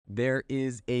there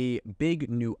is a big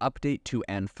new update to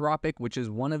Anthropic, which is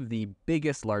one of the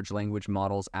biggest large language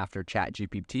models after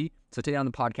ChatGPT. So today on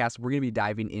the podcast, we're going to be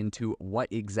diving into what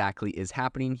exactly is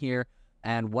happening here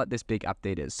and what this big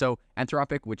update is. So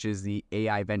Anthropic, which is the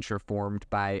AI venture formed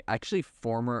by actually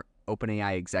former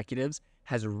OpenAI executives,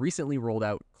 has recently rolled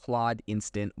out Claude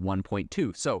Instant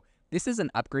 1.2. So this is an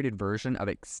upgraded version of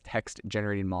its text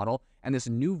generating model, and this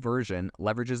new version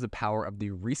leverages the power of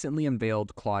the recently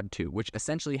unveiled Claude 2, which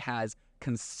essentially has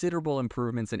considerable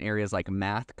improvements in areas like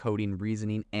math, coding,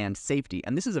 reasoning, and safety.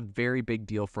 And this is a very big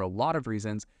deal for a lot of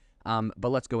reasons, but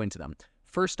let's go into them.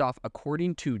 First off,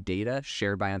 according to data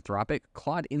shared by Anthropic,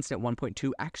 Claude Instant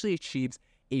 1.2 actually achieves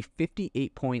a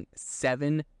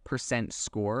 58.7%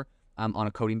 score on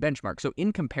a coding benchmark. So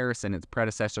in comparison, its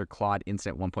predecessor, Claude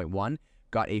Instant 1.1,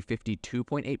 got a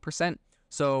 52.8%.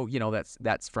 So,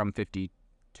 that's from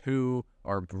 52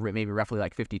 or maybe roughly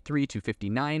like 53 to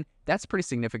 59. That's pretty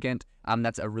significant.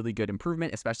 That's a really good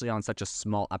improvement, especially on such a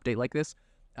small update like this.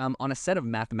 On a set of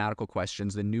mathematical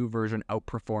questions, the new version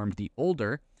outperformed the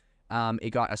older.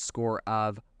 It got a score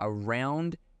of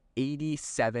around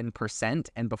 87%,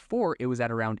 and before it was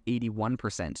at around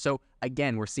 81%. So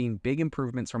again, we're seeing big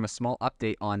improvements from a small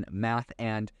update on math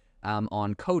and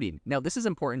on coding. Now, this is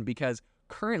important because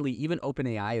currently even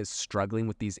OpenAI is struggling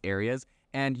with these areas,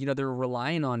 and they're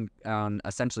relying on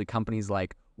essentially companies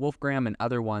like Wolfgram and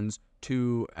other ones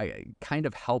to kind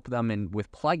of help them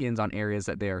with plugins on areas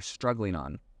that they are struggling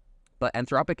on. But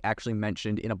Anthropic actually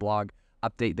mentioned in a blog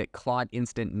update that Claude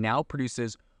Instant now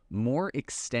produces more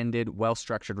extended,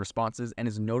 well-structured responses and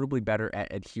is notably better at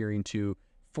adhering to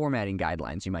formatting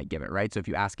guidelines you might give it, right? So if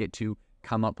you ask it to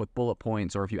come up with bullet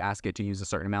points, or if you ask it to use a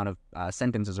certain amount of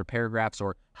sentences or paragraphs,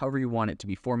 or however you want it to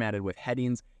be formatted with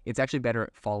headings, it's actually better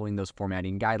at following those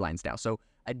formatting guidelines now. So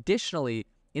additionally,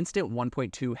 Instant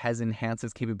 1.2 has enhanced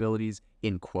its capabilities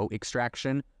in quote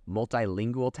extraction,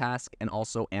 multilingual task, and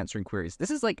also answering queries.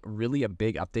 This is like really a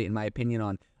big update in my opinion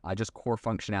on just core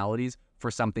functionalities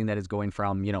for something that is going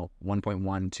from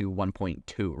 1.1 to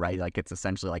 1.2, right? Like it's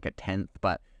essentially like a 10th,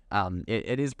 but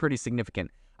it is pretty significant.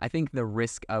 I think the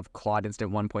risk of Claude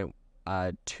Instant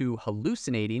 1.2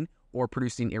 hallucinating or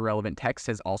producing irrelevant text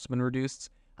has also been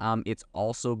reduced. It's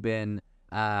also been,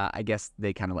 I guess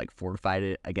they kind of like fortified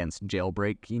it against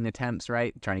jailbreaking attempts,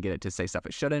 right? Trying to get it to say stuff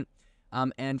it shouldn't.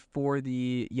 And for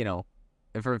the,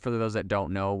 for those that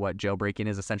don't know what jailbreaking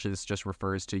is, essentially this just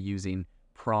refers to using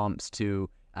prompts to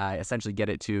essentially get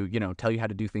it to, tell you how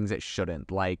to do things it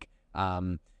shouldn't, like,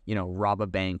 rob a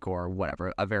bank or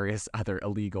whatever, various other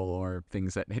illegal or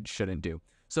things that it shouldn't do.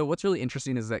 So what's really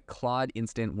interesting is that Claude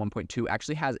Instant 1.2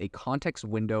 actually has a context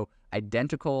window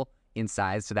identical in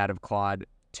size to that of Claude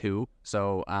 2.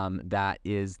 So that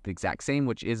is the exact same,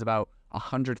 which is about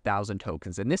 100,000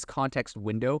 tokens. And this context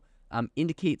window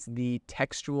indicates the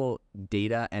textual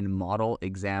data and model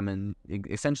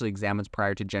essentially examines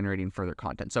prior to generating further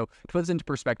content. So to put this into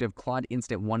perspective, Claude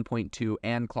Instant 1.2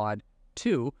 and Claude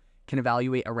 2 can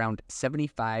evaluate around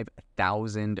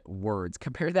 75,000 words.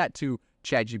 Compare that to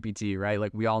ChatGPT, right?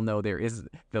 Like we all know there is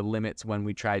the limits when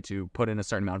we try to put in a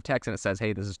certain amount of text and it says,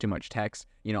 hey, this is too much text.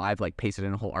 I've like pasted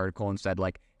in a whole article and said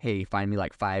like, hey, find me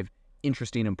like 5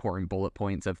 interesting, important bullet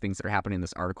points of things that are happening in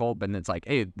this article. But then it's like,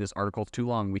 hey, this article's too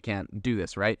long. We can't do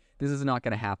this, right? This is not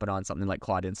going to happen on something like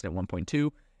Claude Instant 1.2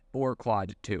 or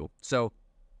Claude 2. So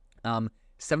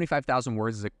 75,000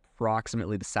 words is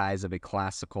approximately the size of a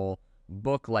classical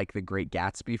book like The Great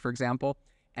Gatsby, for example.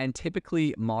 And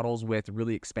typically models with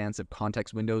really expansive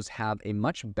context windows have a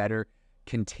much better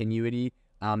continuity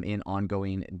in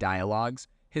ongoing dialogues.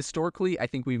 Historically, I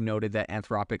think we've noted that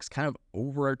Anthropic's kind of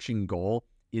overarching goal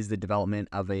is the development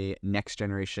of a next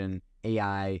generation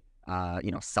AI,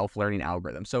 self-learning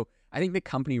algorithm. So I think the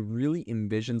company really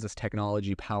envisions this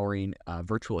technology powering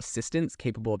virtual assistants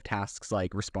capable of tasks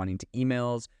like responding to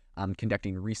emails,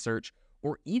 conducting research,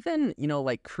 or even,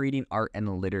 like creating art and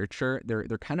literature. They're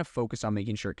kind of focused on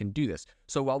making sure it can do this.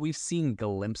 So while we've seen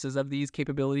glimpses of these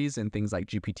capabilities in things like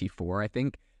GPT-4, I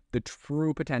think the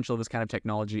true potential of this kind of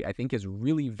technology, I think, is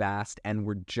really vast, and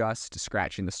we're just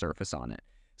scratching the surface on it.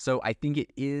 So I think it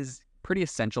is pretty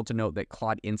essential to note that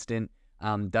Claude Instant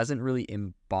doesn't really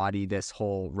embody this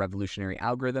whole revolutionary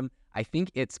algorithm. I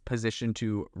think it's positioned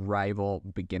to rival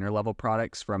beginner level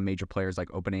products from major players like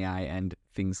OpenAI and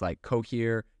things like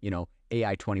Cohere,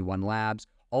 AI21 Labs.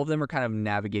 All of them are kind of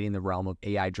navigating the realm of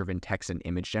AI-driven text and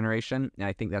image generation, and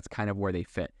I think that's kind of where they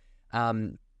fit.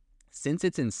 Since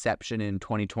its inception in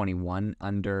 2021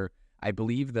 under, I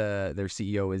believe their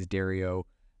CEO is Dario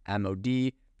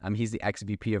Amodei. He's the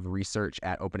ex-VP of research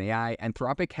at OpenAI.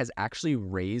 Anthropic has actually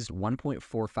raised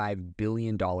 $1.45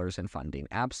 billion in funding,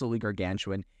 absolutely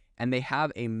gargantuan. and they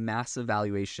have a massive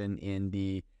valuation in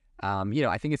the,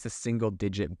 I think it's a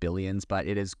single-digit billions, but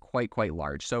it is quite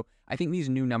large. So I think these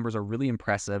new numbers are really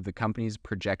impressive. The company's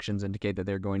projections indicate that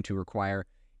they're going to require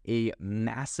a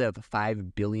massive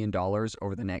 $5 billion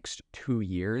over the next 2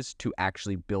 years to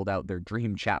actually build out their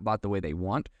dream chatbot the way they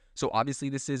want. So obviously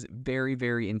this is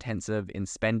very intensive in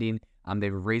spending.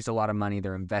 They've raised a lot of money.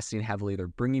 They're investing heavily. They're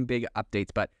bringing big updates,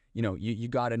 but you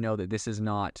got to know that this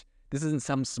isn't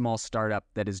some small startup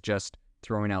that is just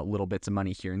throwing out little bits of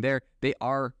money here and there.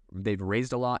 They've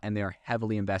raised a lot and they are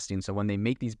heavily investing. So when they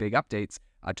make these big updates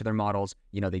to their models,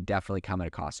 they definitely come at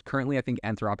a cost. Currently, I think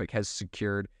Anthropic has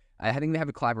secured, I think they have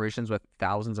collaborations with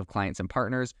thousands of clients and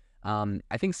partners.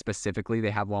 I think specifically they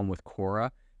have one with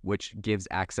Quora, which gives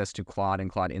access to Claude and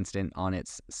Claude Instant on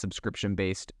its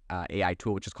subscription-based AI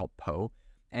tool, which is called Poe.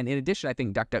 And in addition, I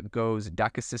think DuckDuckGo's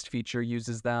Duck Assist feature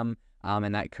uses them,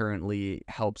 and that currently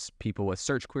helps people with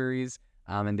search queries.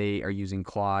 And they are using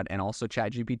Claude and also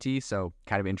ChatGPT, so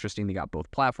kind of interesting. They got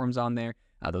both platforms on there.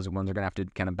 Those are ones they're going to have to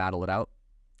kind of battle it out.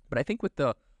 But I think with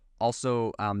the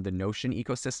Notion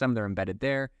ecosystem, they're embedded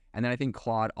there. And then I think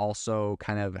Claude also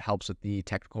kind of helps with the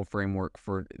technical framework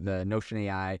for the Notion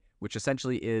AI, which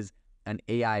essentially is an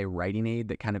AI writing aid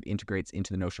that kind of integrates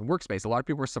into the Notion workspace. A lot of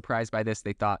people were surprised by this.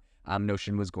 They thought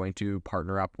Notion was going to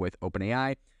partner up with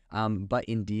OpenAI, but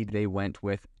indeed they went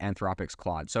with Anthropic's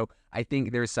Claude. So I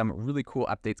think there's some really cool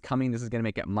updates coming. This is going to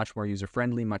make it much more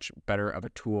user-friendly, much better of a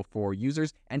tool for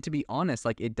users. And to be honest,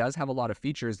 it does have a lot of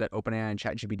features that OpenAI and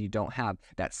ChatGPT don't have.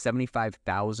 That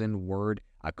 75,000 word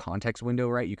context window,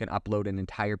 right? You can upload an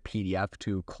entire PDF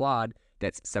to Claude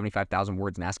that's 75,000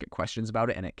 words and ask it questions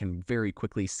about it, and it can very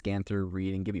quickly scan through,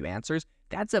 read, and give you answers.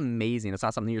 That's amazing. It's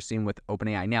not something you're seeing with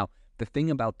OpenAI. Now, the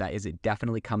thing about that is it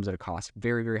definitely comes at a cost,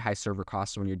 very high server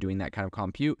costs when you're doing that kind of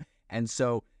compute. And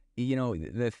so,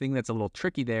 the thing that's a little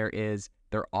tricky there is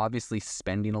they're obviously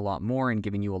spending a lot more and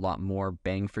giving you a lot more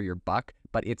bang for your buck,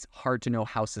 but it's hard to know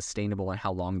how sustainable and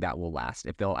how long that will last.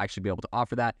 If they'll actually be able to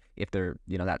offer that, if they're,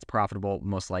 that's profitable,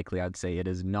 most likely I'd say it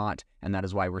is not. And that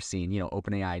is why we're seeing,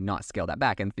 OpenAI not scale that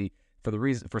back. And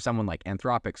for someone like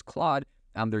Anthropic's Claude,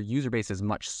 their user base is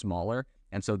much smaller.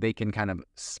 And so they can kind of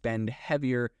spend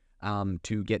heavier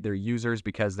to get their users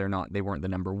because they weren't the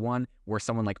number one, where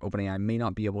someone like OpenAI may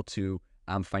not be able to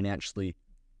financially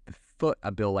foot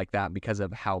a bill like that because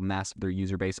of how massive their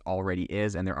user base already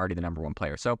is, and they're already the number one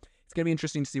player. So it's going to be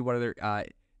interesting to see what other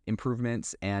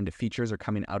improvements and features are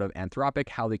coming out of Anthropic,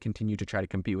 how they continue to try to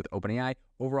compete with OpenAI.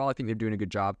 Overall, I think they're doing a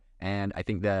good job, and I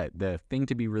think the thing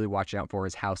to be really watching out for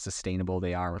is how sustainable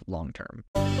they are long term.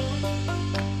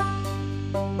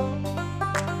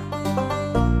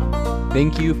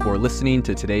 Thank you for listening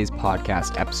to today's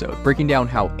podcast episode, breaking down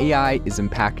how AI is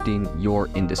impacting your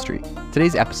industry.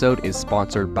 Today's episode is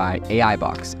sponsored by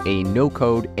AIbox, a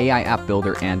no-code AI app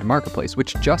builder and marketplace,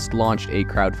 which just launched a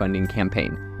crowdfunding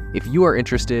campaign. If you are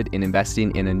interested in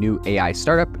investing in a new AI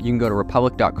startup, you can go to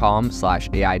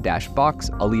republic.com/AI-box.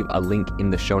 I'll leave a link in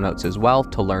the show notes as well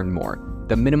to learn more.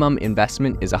 The minimum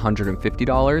investment is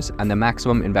 $150 and the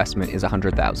maximum investment is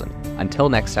 $100,000. Until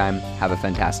next time, have a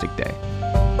fantastic day.